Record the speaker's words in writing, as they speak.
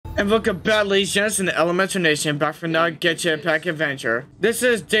And welcome back, ladies and gents, in the Elemental Nation, back for another Genshin Impact adventure. This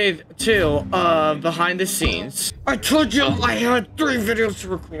is day 2 of behind the scenes. I told you I had 3 videos to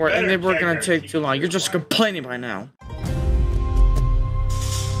record and they were gonna take too long. You're just complaining by now.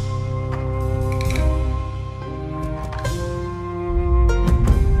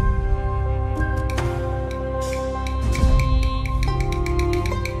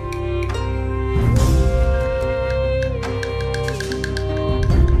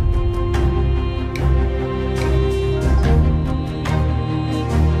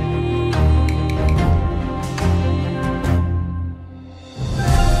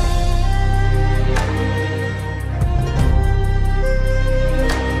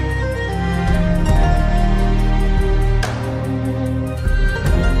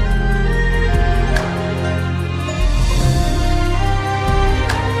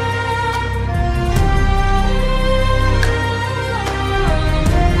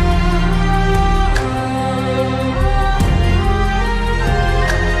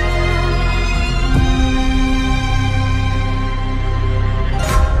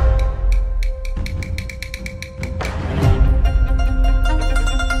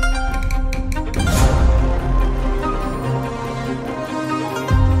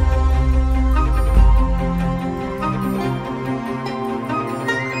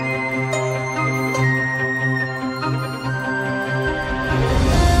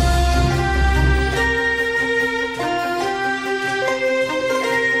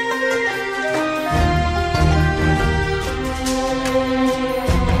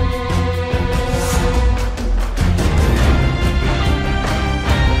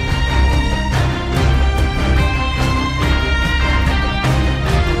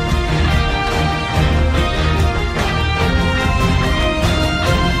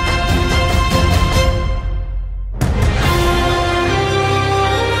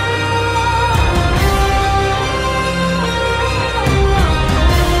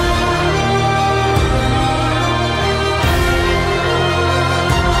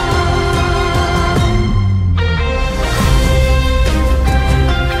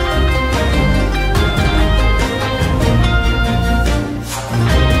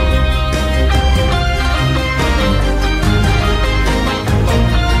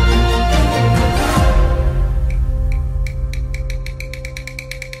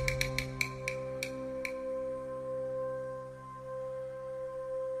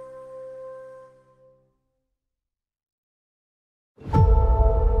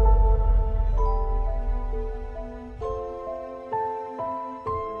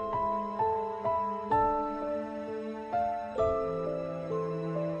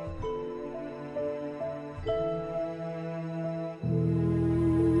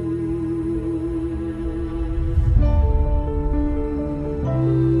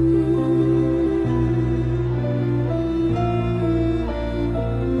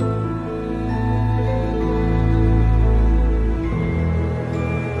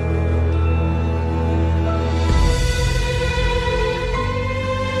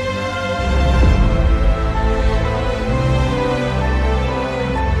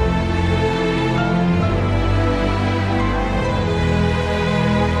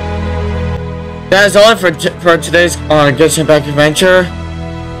 That is all for today's Genshin Impact adventure.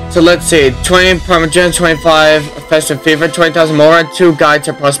 So let's see, 20 Parmesan, 25 Festive Fever, 20,000 more, 2 Guide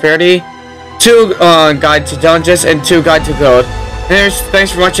to Prosperity, 2 Guide to Challenges, and 2 Guide to Gold.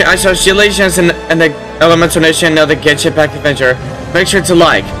 Thanks for watching. I shall see you ladies in the Elemental Nation, another Genshin Impact adventure. Make sure to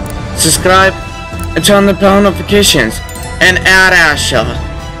like, subscribe, and turn on the bell notifications. And add Asha,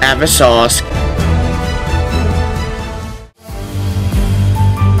 Avasosk.